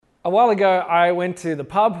A while ago, I went to the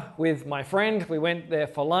pub with my friend. We went there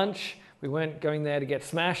for lunch. We weren't going there to get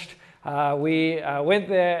smashed. We went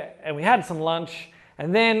there and we had some lunch.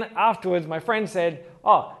 And then afterwards, my friend said,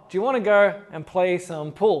 "Oh, do you want to go and play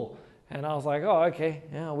some pool?" And I was like, "Oh, okay,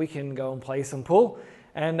 yeah, we can go and play some pool."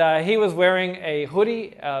 And he was wearing a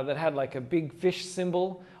hoodie that had like a big fish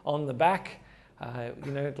symbol on the back,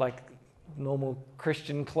 like normal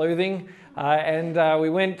Christian clothing. We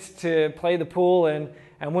went to play the pool, and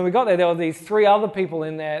when we got there were these 3 other people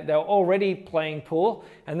in there. They were already playing pool,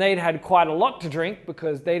 and they'd had quite a lot to drink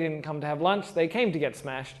because they didn't come to have lunch. They came to get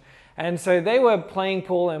smashed. And so they were playing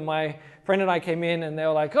pool, and my friend and I came in, and they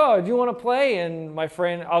were like, "Oh, do you want to play?" And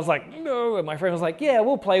I was like, "No." And my friend was like, "Yeah,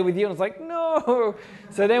 we'll play with you." And I was like, "No."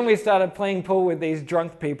 So then we started playing pool with these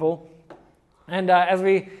drunk people. And as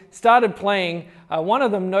we started playing, one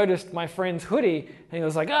of them noticed my friend's hoodie, and he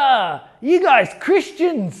was like, "You guys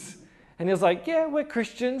Christians." And he was like, "Yeah, we're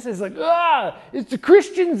Christians." He's like, "It's the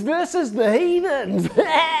Christians versus the heathens."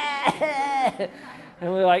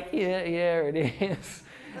 And we're like, yeah, it is.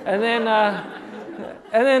 And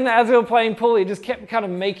then as we were playing pool, he just kept kind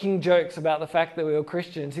of making jokes about the fact that we were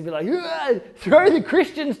Christians. He'd be like, "Throw the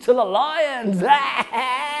Christians to the lions."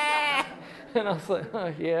 And I was like,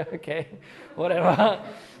 "Oh, yeah, okay, whatever."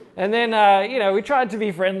 And then, we tried to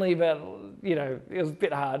be friendly, but, it was a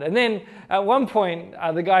bit hard. And then at one point,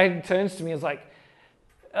 the guy turns to me and is like,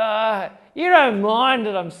 "You don't mind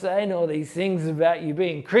that I'm saying all these things about you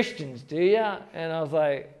being Christians, do you?" And I was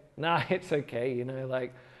like, "Nah, it's okay,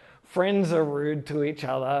 friends are rude to each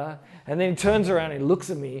other." And then he turns around and he looks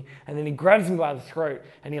at me, and then he grabs me by the throat,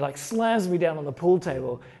 and he slams me down on the pool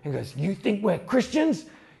table and goes, "You think we're Christians?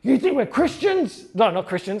 You think we're Christians?" No, not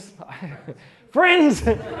Christians. Friends.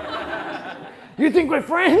 "You think we're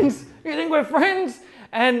friends? You think we're friends?"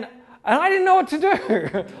 And I didn't know what to do.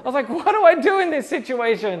 I was like, "What do I do in this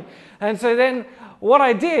situation?" And so then what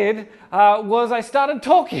I did was I started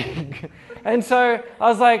talking. And so I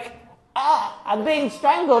was like, "I'm being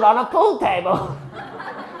strangled on a pool table."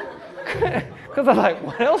 Because I'm like,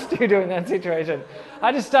 what else do you do in that situation?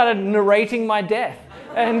 I just started narrating my death.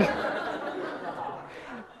 And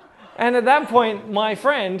at that point, my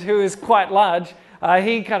friend, who is quite large,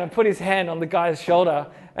 he kind of put his hand on the guy's shoulder,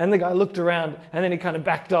 and the guy looked around, and then he kind of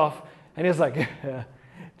backed off, and he was like,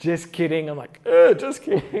 "Just kidding." I'm like, "Just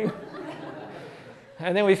kidding."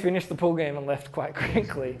 And then we finished the pool game and left quite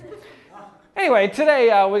quickly. Anyway, today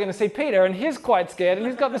we're going to see Peter, and he's quite scared, and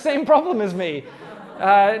he's got the same problem as me.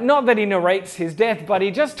 Not that he narrates his death, but he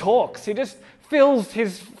just talks. He just fills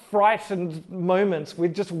his frightened moments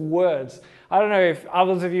with just words. I don't know if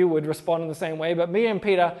others of you would respond in the same way, but me and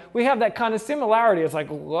Peter, we have that kind of similarity. It's like,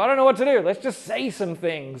 well, I don't know what to do. Let's just say some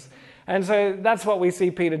things. And so that's what we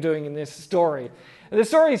see Peter doing in this story. And the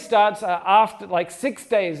story starts after 6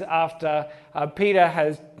 days after Peter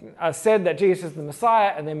has said that Jesus is the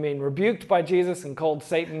Messiah, and then been rebuked by Jesus and called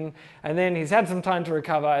Satan. And then he's had some time to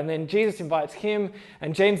recover. And then Jesus invites him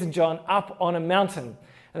and James and John up on a mountain.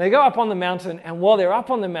 And they go up on the mountain, and while they're up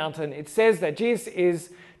on the mountain, it says that Jesus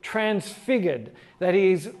is transfigured, that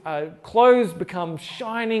his clothes become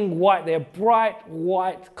shining white. They're bright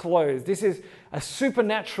white clothes. This is a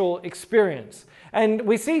supernatural experience. And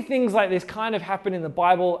we see things like this kind of happen in the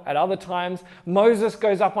Bible at other times. Moses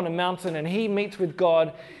goes up on a mountain and he meets with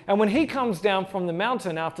God. And when he comes down from the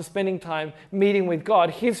mountain after spending time meeting with God,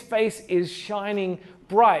 his face is shining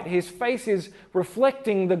bright. His face is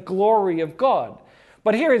reflecting the glory of God.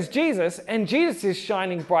 But here is Jesus, and Jesus is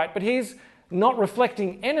shining bright, but he's not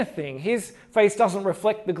reflecting anything. His face doesn't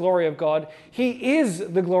reflect the glory of God. He is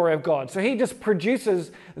the glory of God. So he just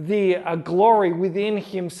produces the glory within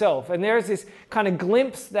himself. And there is this kind of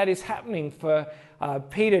glimpse that is happening for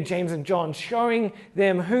Peter, James, and John, showing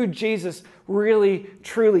them who Jesus really,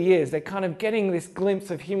 truly is. They're kind of getting this glimpse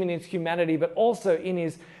of him in his humanity, but also in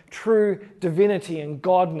his true divinity and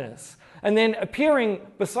godness. And then appearing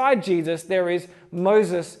beside Jesus, there is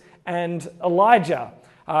Moses and Elijah,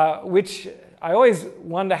 which I always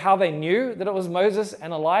wonder how they knew that it was Moses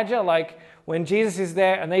and Elijah. Like when Jesus is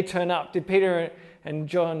there and they turn up, did Peter and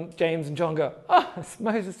John, James and John go, "Oh, it's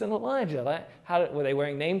Moses and Elijah"? Were they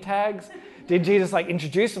wearing name tags? Did Jesus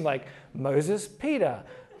introduce them like Moses, Peter,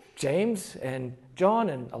 James and John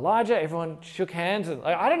and Elijah? Everyone shook hands. And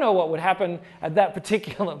I don't know what would happen at that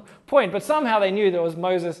particular point, but somehow they knew there was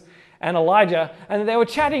Moses and Elijah, and they were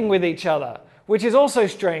chatting with each other, which is also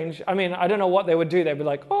strange. I mean, I don't know what they would do. They'd be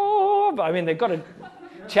like, "Oh," but I mean, they've got to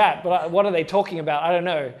chat, but what are they talking about? I don't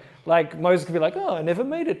know. Like Moses could be like, "Oh, I never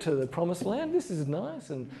made it to the promised land. This is nice."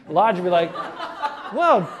 And Elijah would be like,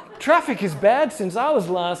 "Well, traffic is bad since I was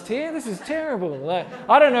last here. This is terrible."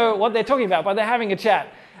 I don't know what they're talking about, but they're having a chat.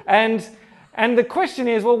 And the question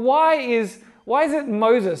is, well, why is it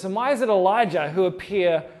Moses and why is it Elijah who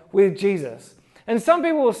appear with Jesus? And some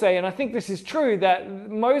people will say, and I think this is true, that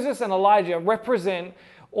Moses and Elijah represent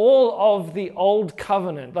all of the old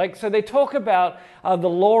covenant. So they talk about the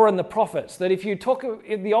law and the prophets, that if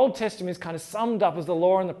the Old Testament is kind of summed up as the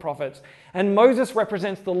law and the prophets, and Moses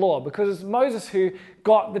represents the law, because it's Moses who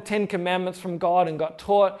got the 10 Commandments from God and got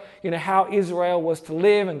taught, how Israel was to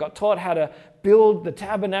live, and got taught how to build the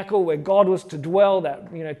tabernacle where God was to dwell,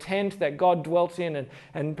 that tent that God dwelt in,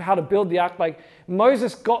 and how to build the ark.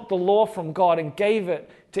 Moses got the law from God and gave it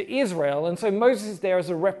to Israel, and so Moses is there as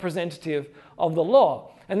a representative of the law.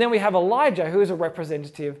 And then we have Elijah, who is a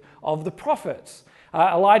representative of the prophets.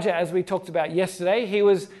 Elijah, as we talked about yesterday, he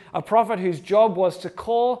was a prophet whose job was to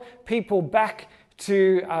call people back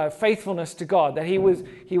to faithfulness to God. That he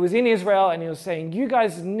was in Israel and he was saying, you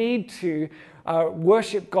guys need to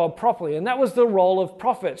worship God properly. And that was the role of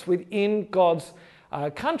prophets within God's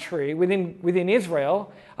country, within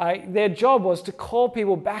Israel. Their job was to call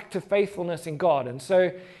people back to faithfulness in God. And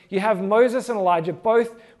so you have Moses and Elijah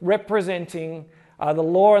both representing the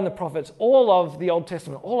law and the prophets, all of the Old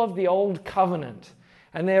Testament, all of the Old Covenant.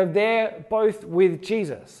 And they're there both with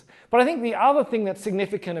Jesus. But I think the other thing that's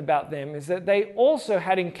significant about them is that they also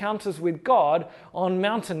had encounters with God on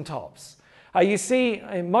mountaintops. You see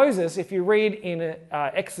in Moses, if you read in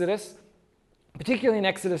Exodus, particularly in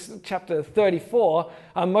Exodus chapter 34,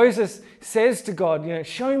 Moses says to God,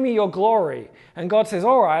 show me your glory. And God says,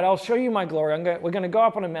 all right, I'll show you my glory. We're going to go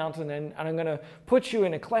up on a mountain and I'm going to put you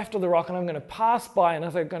in a cleft of the rock and I'm going to pass by. And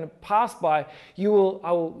as I'm going to pass by,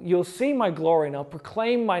 you'll see my glory and I'll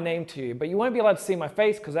proclaim my name to you. But you won't be allowed to see my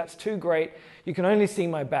face because that's too great. You can only see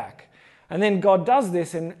my back. And then God does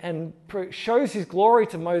this and shows his glory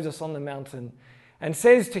to Moses on the mountain and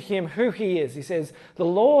says to him who he is. He says, the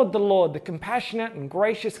Lord, the compassionate and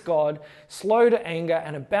gracious God, slow to anger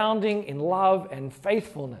and abounding in love and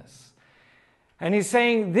faithfulness. And he's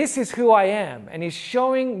saying, this is who I am. And he's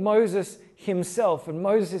showing Moses himself. And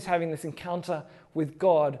Moses is having this encounter with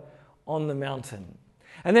God on the mountain.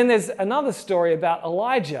 And then there's another story about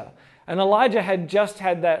Elijah. And Elijah had just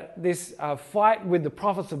had this fight with the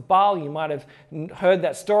prophets of Baal. You might have heard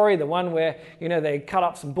that story, the one where, they cut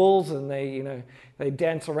up some bulls and they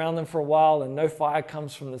dance around them for a while and no fire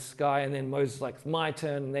comes from the sky. And then Moses is like, it's my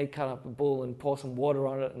turn. And they cut up a bull and pour some water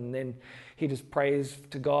on it. And then he just prays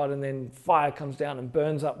to God and then fire comes down and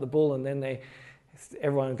burns up the bull. And then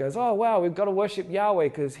everyone goes, oh, wow, we've got to worship Yahweh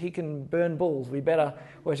because he can burn bulls. We better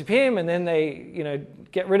worship him. And then they,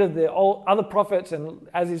 get rid of the other prophets. And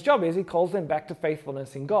as his job is, he calls them back to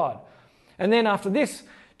faithfulness in God. And then after this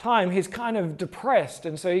time, he's kind of depressed.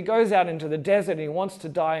 And so he goes out into the desert and he wants to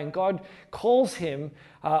die. And God calls him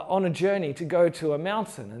on a journey to go to a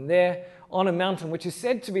mountain. And there on a mountain, which is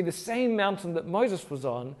said to be the same mountain that Moses was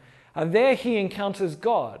on, there he encounters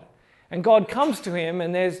God. And God comes to him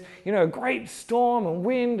and there's, a great storm and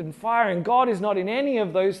wind and fire. And God is not in any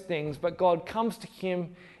of those things, but God comes to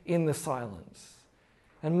him in the silence.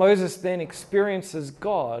 And Moses then experiences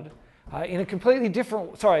God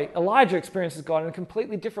Elijah experiences God in a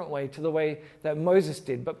completely different way to the way that Moses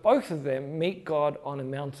did. But both of them meet God on a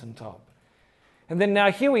mountaintop. And then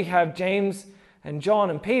now here we have James and John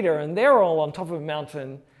and Peter, and they're all on top of a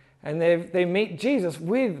mountain. And they meet Jesus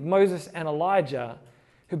with Moses and Elijah,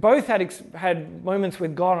 who both had moments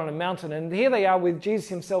with God on a mountain. And here they are with Jesus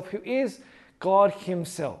himself, who is God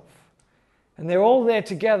himself. And they're all there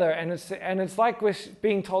together, and it's like we're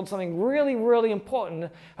being told something really, really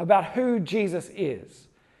important about who Jesus is.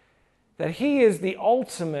 That he is the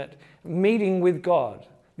ultimate meeting with God,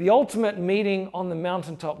 the ultimate meeting on the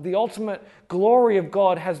mountaintop, the ultimate glory of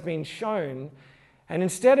God has been shown. And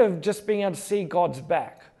instead of just being able to see God's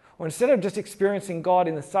back, or instead of just experiencing God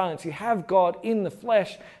in the silence, you have God in the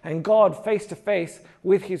flesh and God face to face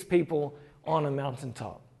with his people on a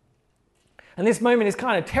mountaintop. And this moment is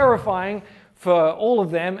kind of terrifying for all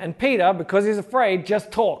of them. And Peter, because he's afraid,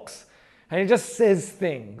 just talks. And he just says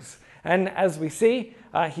things. And as we see,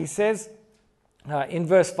 he says in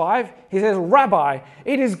verse 5, he says, Rabbi,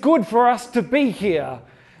 it is good for us to be here.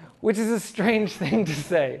 Which is a strange thing to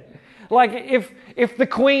say. Like if the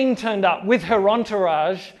Queen turned up with her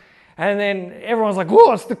entourage, and then everyone's like,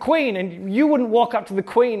 whoa, it's the Queen. And you wouldn't walk up to the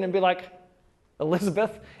Queen and be like,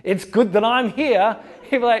 Elizabeth, it's good that I'm here.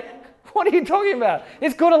 He'd be like, what are you talking about?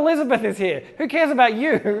 It's good Elizabeth is here. Who cares about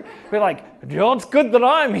you? Be like, oh, it's good that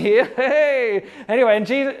I'm here. Hey. Anyway,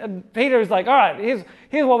 and Peter is like, all right,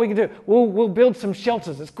 here's what we can do. We'll build some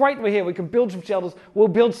shelters. It's great we're here. We can build some shelters. We'll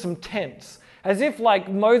build some tents. As if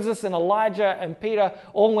like Moses and Elijah and Peter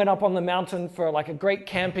all went up on the mountain for like a great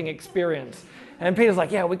camping experience. And Peter's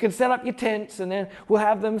like, yeah, we could set up your tents and then we'll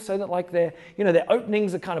have them so that like their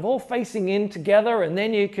openings are kind of all facing in together, and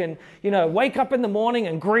then you can, wake up in the morning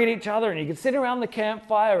and greet each other, and you can sit around the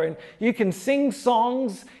campfire and you can sing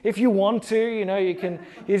songs if you want to,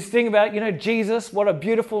 you sing about, Jesus, what a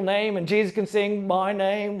beautiful name, and Jesus can sing my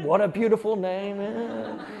name, what a beautiful name.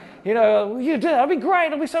 That'll be great.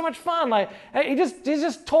 It'll be so much fun. Like he's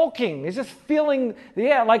just talking. He's just feeling the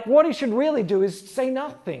air. Like what he should really do is say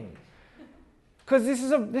nothing, because this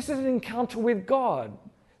is an encounter with God.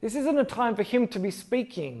 This isn't a time for him to be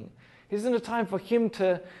speaking. This isn't a time for him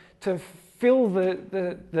to fill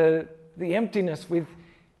the emptiness with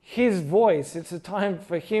his voice. It's a time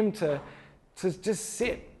for him to just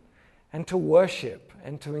sit and to worship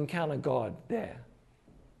and to encounter God there.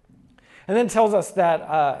 And then it tells us that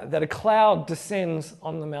a cloud descends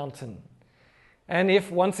on the mountain. And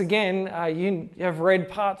if, once again, you have read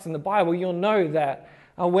parts in the Bible, you'll know that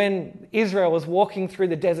when Israel was walking through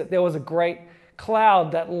the desert, there was a great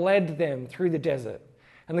cloud that led them through the desert.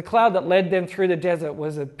 And the cloud that led them through the desert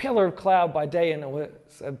was a pillar of cloud by day and it was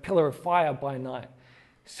a pillar of fire by night,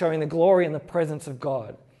 showing the glory and the presence of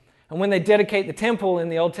God. And when they dedicate the temple in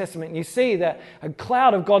the Old Testament, you see that a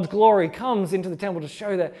cloud of God's glory comes into the temple to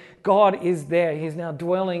show that God is there. He's now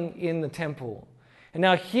dwelling in the temple. And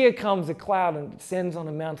now here comes a cloud and it descends on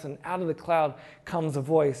a mountain. Out of the cloud comes a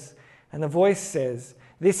voice. And the voice says,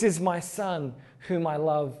 "This is my son whom I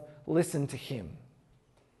love. Listen to him."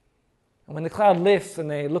 And when the cloud lifts and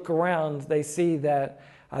they look around, they see that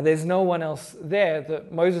there's no one else there,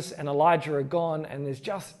 that Moses and Elijah are gone, and there's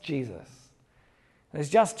just Jesus. And it's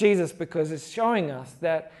just Jesus because it's showing us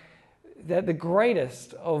that the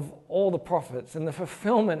greatest of all the prophets and the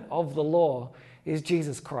fulfillment of the law is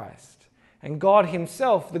Jesus Christ. And God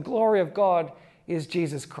himself, the glory of God, is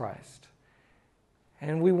Jesus Christ.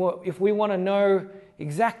 And if we want to know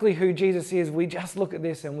exactly who Jesus is, we just look at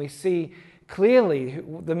this and we see clearly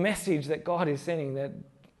the message that God is sending, that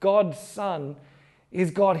God's Son is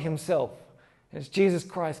God himself. It's Jesus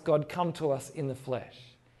Christ, God come to us in the flesh.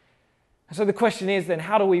 So the question is then,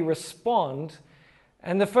 how do we respond?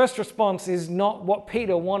 And the first response is not what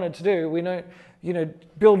Peter wanted to do. We don't,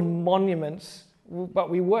 build monuments, but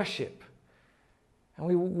we worship. And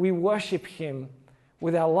we worship him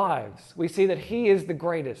with our lives. We see that he is the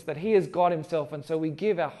greatest, that he is God himself, and so we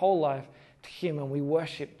give our whole life to him and we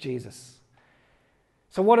worship Jesus.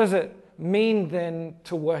 So what does it mean then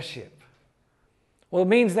to worship? Well, it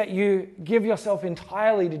means that you give yourself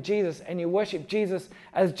entirely to Jesus and you worship Jesus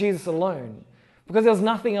as Jesus alone. Because there was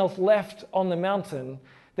nothing else left on the mountain.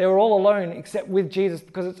 They were all alone except with Jesus,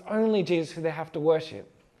 because it's only Jesus who they have to worship.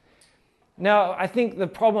 Now, I think the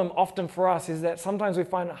problem often for us is that sometimes we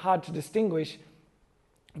find it hard to distinguish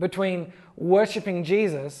between worshiping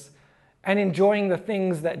Jesus and enjoying the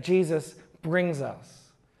things that Jesus brings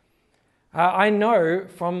us. I know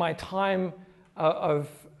from my time of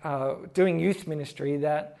doing youth ministry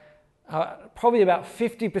that probably about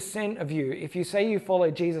 50% of you, if you say you follow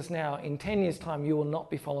Jesus now, in 10 years' time, you will not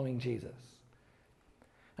be following Jesus.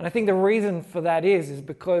 And I think the reason for that is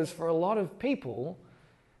because for a lot of people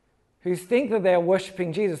who think that they're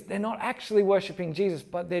worshiping Jesus, they're not actually worshiping Jesus,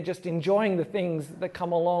 but they're just enjoying the things that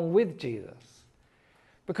come along with Jesus.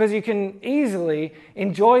 Because you can easily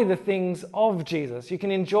enjoy the things of Jesus. You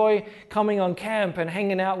can enjoy coming on camp and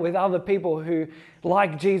hanging out with other people who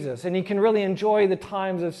like Jesus. And you can really enjoy the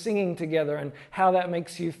times of singing together and how that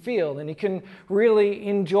makes you feel. And you can really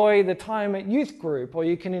enjoy the time at youth group, or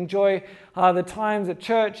you can enjoy the times at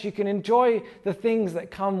church. You can enjoy the things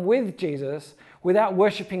that come with Jesus without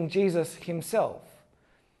worshiping Jesus himself.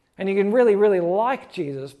 And you can really, really like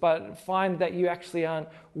Jesus, but find that you actually aren't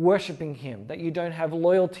worshiping him, that you don't have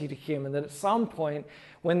loyalty to him, and that at some point,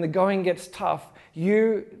 when the going gets tough,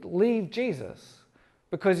 you leave Jesus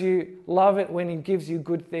because you love it when he gives you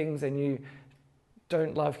good things and you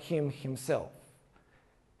don't love him himself.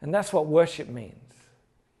 And that's what worship means.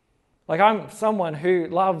 Like, I'm someone who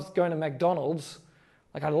loves going to McDonald's.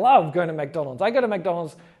 Like, I love going to McDonald's. I go to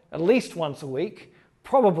McDonald's at least once a week.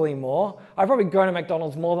 Probably more. I probably go to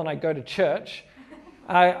McDonald's more than I go to church.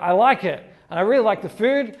 I like it. And I really like the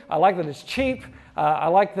food. I like that it's cheap. I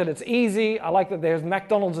like that it's easy. I like that there's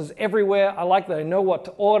McDonald's everywhere. I like that I know what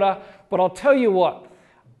to order. But I'll tell you what,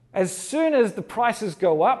 as soon as the prices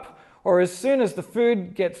go up, or as soon as the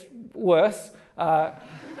food gets worse, I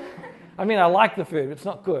like the food, it's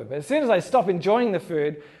not good. But as soon as I stop enjoying the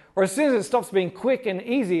food, or as soon as it stops being quick and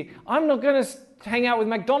easy, I'm not going to hang out with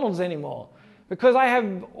McDonald's anymore. Because I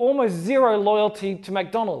have almost zero loyalty to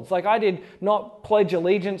McDonald's. Like, I did not pledge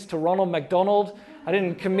allegiance to Ronald McDonald. I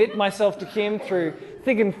didn't commit myself to him through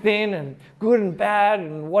thick and thin and good and bad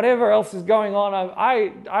and whatever else is going on.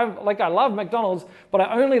 I love McDonald's, but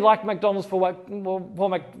I only like McDonald's for what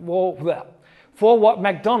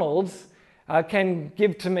McDonald's can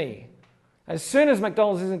give to me. As soon as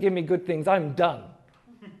McDonald's doesn't give me good things, I'm done.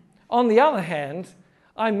 On the other hand,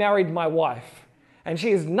 I married my wife, and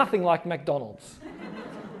she is nothing like McDonald's.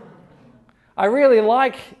 I really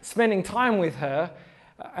like spending time with her,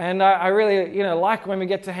 and I really, like when we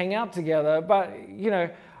get to hang out together, but,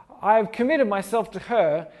 I've committed myself to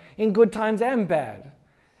her in good times and bad.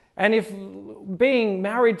 And if being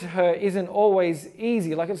married to her isn't always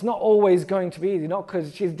easy, like it's not always going to be easy, not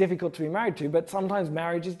because she's difficult to be married to, but sometimes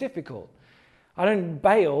marriage is difficult. I don't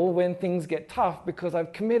bail when things get tough because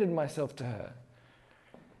I've committed myself to her.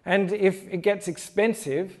 And if it gets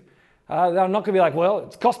expensive, I'm not going to be like, well,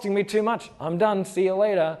 it's costing me too much. I'm done. See you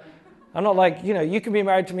later. I'm not like, you can be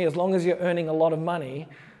married to me as long as you're earning a lot of money.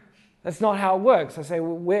 That's not how it works. I say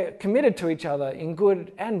we're committed to each other in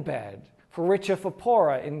good and bad, for richer, for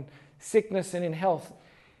poorer, in sickness and in health.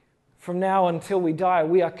 From now until we die,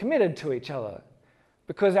 we are committed to each other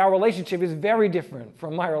because our relationship is very different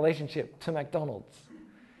from my relationship to McDonald's.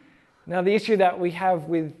 Now, the issue that we have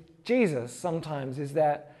with Jesus sometimes is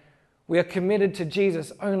that we are committed to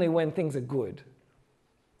Jesus only when things are good.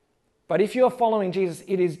 But if you're following Jesus,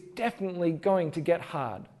 it is definitely going to get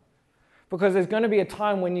hard. Because there's going to be a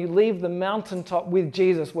time when you leave the mountaintop with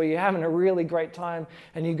Jesus where you're having a really great time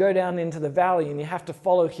and you go down into the valley and you have to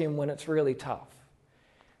follow him when it's really tough.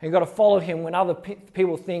 And you've got to follow him when other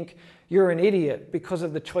people think you're an idiot because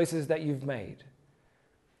of the choices that you've made.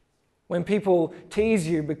 When people tease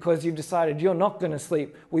you because you've decided you're not going to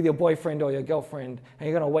sleep with your boyfriend or your girlfriend and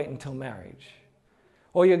you're going to wait until marriage.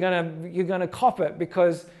 Or you're going to cop it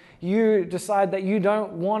because you decide that you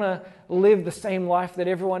don't want to live the same life that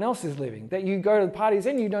everyone else is living, that you go to the parties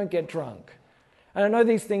and you don't get drunk. And I know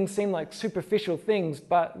these things seem like superficial things,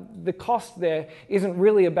 but the cost there isn't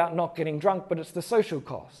really about not getting drunk, but it's the social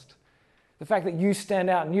cost. The fact that you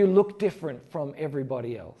stand out and you look different from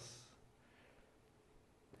everybody else.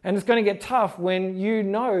 And it's going to get tough when you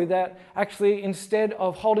know that actually instead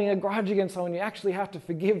of holding a grudge against someone, you actually have to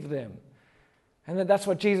forgive them. And that's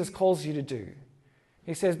what Jesus calls you to do.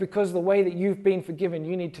 He says, because the way that you've been forgiven,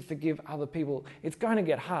 you need to forgive other people. It's going to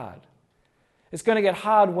get hard. It's going to get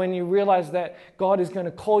hard when you realize that God is going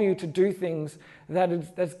to call you to do things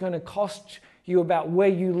that's going to cost you about where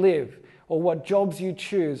you live or what jobs you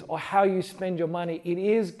choose or how you spend your money. It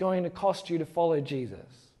is going to cost you to follow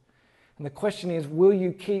Jesus. And the question is, will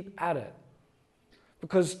you keep at it?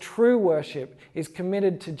 Because true worship is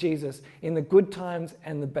committed to Jesus in the good times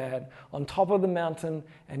and the bad, on top of the mountain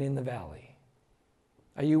and in the valley.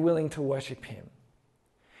 Are you willing to worship him?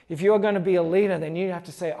 If you are going to be a leader, then you have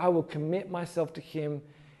to say, I will commit myself to him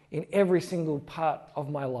in every single part of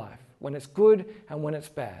my life, when it's good and when it's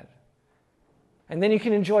bad. And then you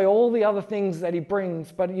can enjoy all the other things that he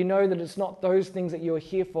brings, but you know that it's not those things that you are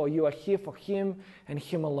here for. You are here for him and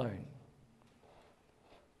him alone.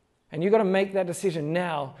 And you've got to make that decision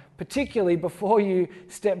now, particularly before you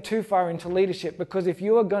step too far into leadership, because if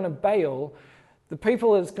you are going to bail, the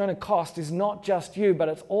people it's going to cost is not just you, but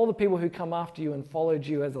it's all the people who come after you and followed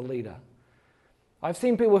you as a leader. I've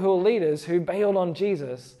seen people who are leaders who bailed on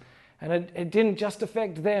Jesus, and it didn't just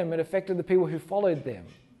affect them, it affected the people who followed them.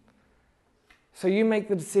 So you make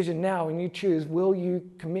the decision now and you choose, will you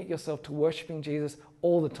commit yourself to worshiping Jesus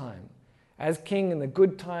all the time, as King in the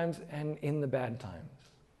good times and in the bad times?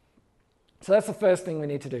 So that's the first thing we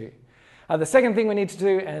need to do. The second thing we need to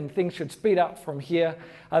do, and things should speed up from here,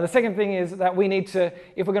 the second thing is that we need to,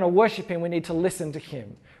 if we're going to worship him, we need to listen to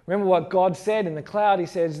him. Remember what God said in the cloud? He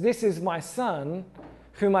says, this is my son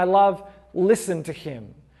whom I love, listen to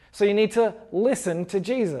him. So you need to listen to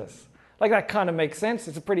Jesus. Like that kind of makes sense.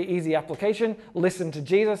 It's a pretty easy application. Listen to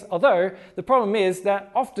Jesus. Although the problem is that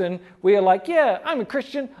often we are like, yeah, I'm a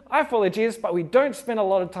Christian, I follow Jesus, but we don't spend a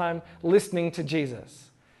lot of time listening to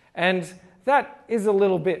Jesus. And that is a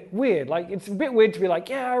little bit weird. Like, it's a bit weird to be like,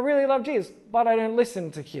 yeah, I really love Jesus, but I don't listen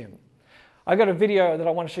to him. I got a video that I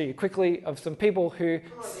want to show you quickly of some people who...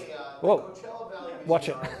 Whoa, watch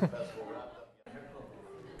it.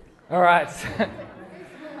 All right.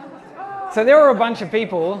 So there were a bunch of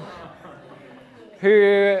people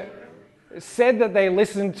who said that they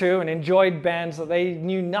listened to and enjoyed bands that they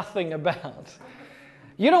knew nothing about.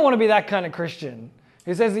 You don't want to be that kind of Christian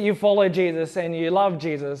who says that you follow Jesus and you love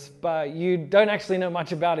Jesus, but you don't actually know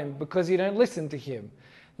much about him because you don't listen to him.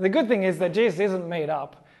 The good thing is that Jesus isn't made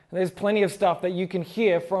up. There's plenty of stuff that you can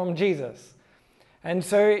hear from Jesus. And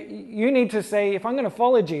so you need to say, if I'm going to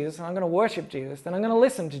follow Jesus and I'm going to worship Jesus, then I'm going to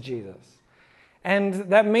listen to Jesus. And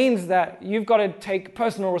that means that you've got to take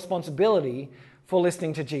personal responsibility for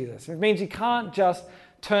listening to Jesus. It means you can't just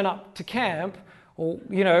turn up to camp or,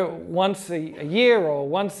 once a year or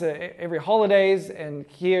once every holidays and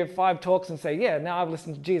hear 5 talks and say, yeah, now I've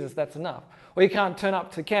listened to Jesus, that's enough. Or you can't turn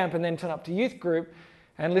up to camp and then turn up to youth group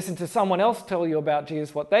and listen to someone else tell you about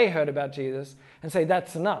Jesus, what they heard about Jesus, and say,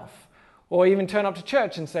 that's enough. Or even turn up to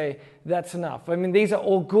church and say, that's enough. I mean, these are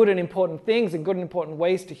all good and important things and good and important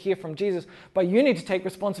ways to hear from Jesus, but you need to take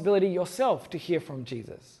responsibility yourself to hear from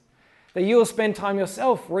Jesus. That you will spend time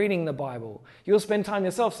yourself reading the Bible. You'll spend time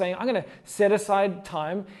yourself saying, I'm going to set aside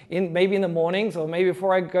time, maybe in the mornings or maybe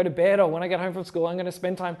before I go to bed or when I get home from school, I'm going to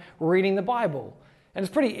spend time reading the Bible. And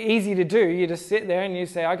it's pretty easy to do. You just sit there and you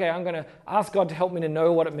say, okay, I'm going to ask God to help me to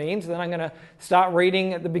know what it means. Then I'm going to start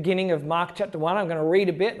reading at the beginning of Mark chapter 1. I'm going to read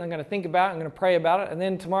a bit and I'm going to think about it. I'm going to pray about it. And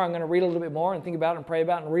then tomorrow I'm going to read a little bit more and think about it and pray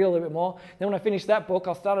about it and read a little bit more. Then when I finish that book,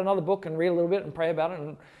 I'll start another book and read a little bit and pray about it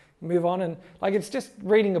and move on. And it's just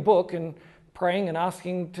reading a book and praying and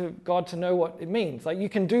asking to God to know what it means. You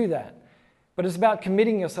can do that. But it's about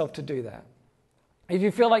committing yourself to do that. If you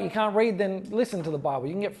feel like you can't read, then listen to the Bible.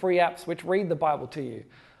 You can get free apps which read the Bible to you.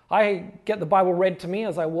 I get the Bible read to me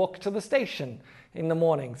as I walk to the station in the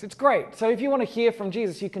mornings. It's great. So if you want to hear from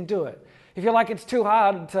Jesus, you can do it. If you're like it's too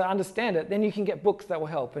hard to understand it, then you can get books that will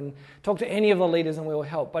help and talk to any of the leaders and we will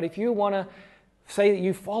help. But if you want to say that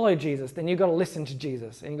you follow Jesus, then you've got to listen to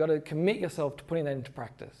Jesus and you've got to commit yourself to putting that into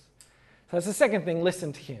practice. So that's the second thing,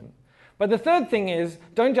 listen to him. But the third thing is,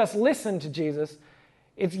 don't just listen to Jesus.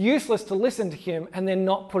 It's useless to listen to him and then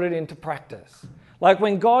not put it into practice. Like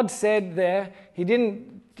when God said there, he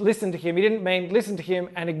didn't listen to him. He didn't mean listen to him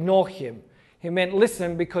and ignore him. He meant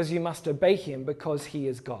listen because you must obey him because he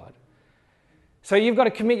is God. So you've got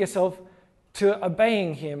to commit yourself to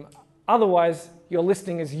obeying him. Otherwise, your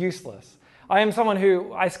listening is useless. I am someone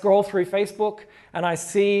who I scroll through Facebook and I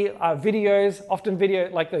see videos, often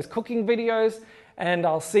like those cooking videos, and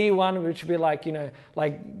I'll see one which will be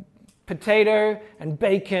like potato and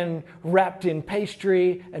bacon wrapped in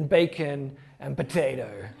pastry and bacon and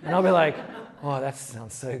potato. And I'll be like, oh, that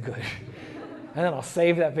sounds so good. And then I'll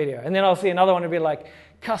save that video. And then I'll see another one to be like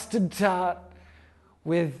custard tart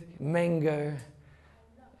with mango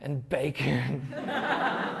and bacon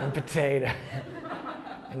and potato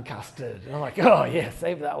and custard. And I'm like, oh yeah,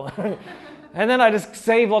 save that one. And then I just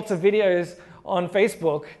save lots of videos on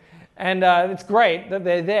Facebook. And it's great that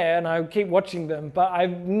they're there and I keep watching them, but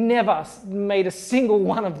I've never made a single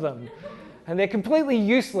one of them. And they're completely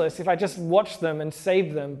useless if I just watch them and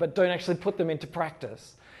save them, but don't actually put them into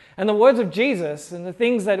practice. And the words of Jesus and the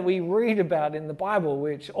things that we read about in the Bible,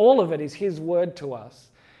 which all of it is his word to us,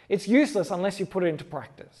 it's useless unless you put it into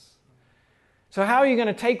practice. So how are you going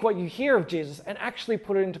to take what you hear of Jesus and actually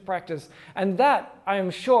put it into practice? And that, I am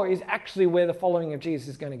sure, is actually where the following of Jesus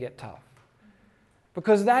is going to get tough.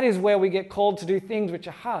 Because that is where we get called to do things which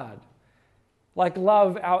are hard, like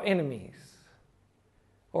love our enemies,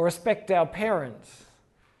 or respect our parents,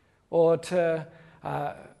 or to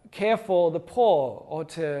care for the poor, or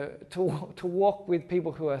to walk with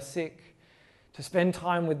people who are sick, to spend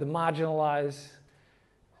time with the marginalized,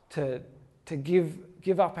 to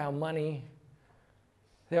give up our money.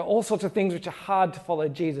 There are all sorts of things which are hard to follow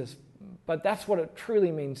Jesus, but that's what it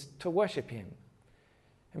truly means to worship him.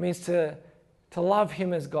 It means to love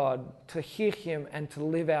him as God, to hear him, and to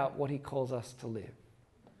live out what he calls us to live.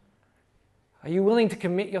 Are you willing to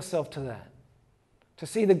commit yourself to that? To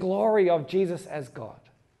see the glory of Jesus as God?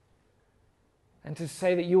 And to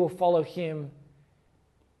say that you will follow him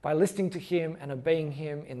by listening to him and obeying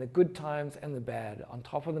him in the good times and the bad, on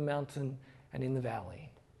top of the mountain and in the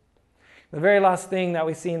valley. The very last thing that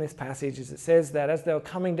we see in this passage is it says that as they were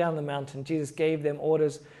coming down the mountain, Jesus gave them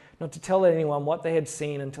orders not to tell anyone what they had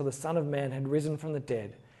seen until the Son of Man had risen from the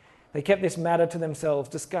dead. They kept this matter to themselves,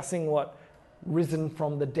 discussing what risen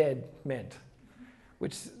from the dead meant,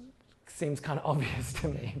 which seems kind of obvious to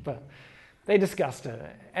me, but they discussed it.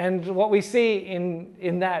 And what we see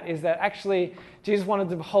in that is that actually Jesus wanted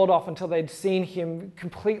to hold off until they'd seen him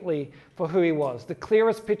completely for who he was. The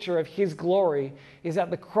clearest picture of his glory is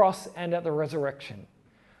at the cross and at the resurrection.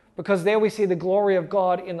 Because there we see the glory of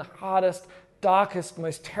God in the hardest, darkest,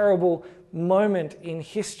 most terrible moment in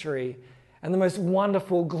history, and the most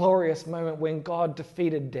wonderful, glorious moment when God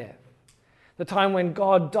defeated death. The time when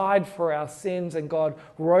God died for our sins and God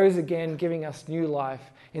rose again, giving us new life.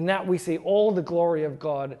 In that we see all the glory of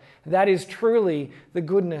God. That is truly the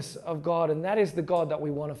goodness of God, and that is the God that we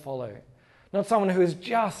want to follow. Not someone who is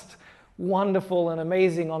just wonderful and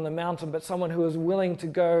amazing on the mountain, but someone who is willing to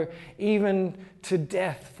go even to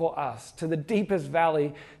death for us, to the deepest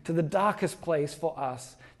valley, to the darkest place for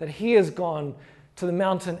us, that he has gone to the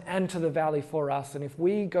mountain and to the valley for us. And if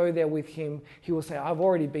we go there with him, he will say, I've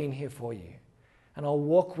already been here for you, and I'll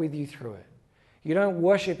walk with you through it. You don't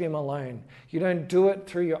worship him alone. You don't do it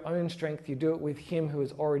through your own strength. You do it with him who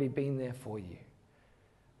has already been there for you.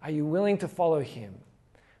 Are you willing to follow him?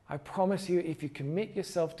 I promise you, if you commit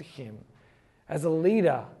yourself to him as a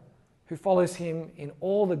leader who follows him in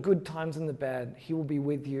all the good times and the bad, he will be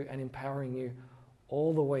with you and empowering you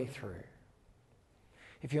all the way through.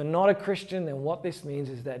 If you're not a Christian, then what this means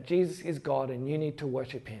is that Jesus is God and you need to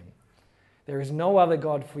worship him. There is no other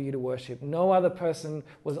God for you to worship. No other person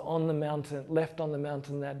was on the mountain, left on the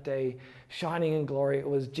mountain that day, shining in glory. It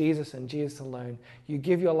was Jesus and Jesus alone. You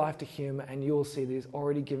give your life to him and you will see that he's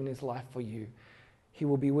already given his life for you. He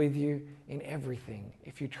will be with you in everything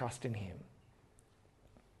if you trust in him.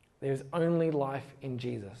 There's only life in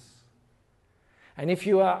Jesus. And if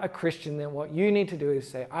you are a Christian, then what you need to do is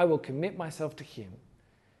say, I will commit myself to him.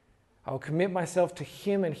 I will commit myself to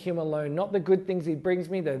him and him alone, not the good things he brings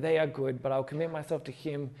me, though they are good, but I'll commit myself to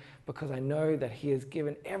him because I know that he has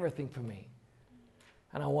given everything for me.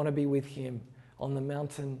 And I want to be with him on the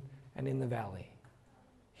mountain and in the valley.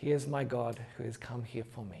 He is my God who has come here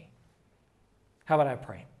for me. How about I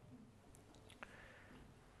pray?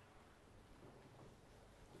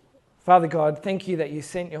 Father God, thank you that you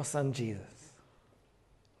sent your son Jesus,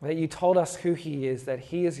 that you told us who he is, that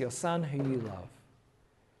he is your son who you love.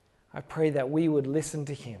 I pray that we would listen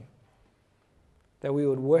to him, that we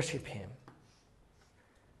would worship him,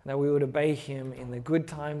 and that we would obey him in the good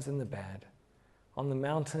times and the bad, on the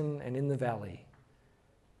mountain and in the valley,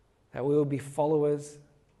 that we will be followers,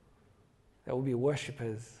 that we'll be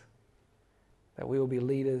worshippers, that we will be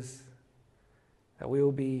leaders, that we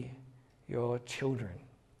will be your children,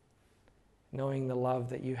 knowing the love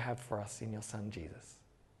that you have for us in your son Jesus.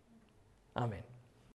 Amen.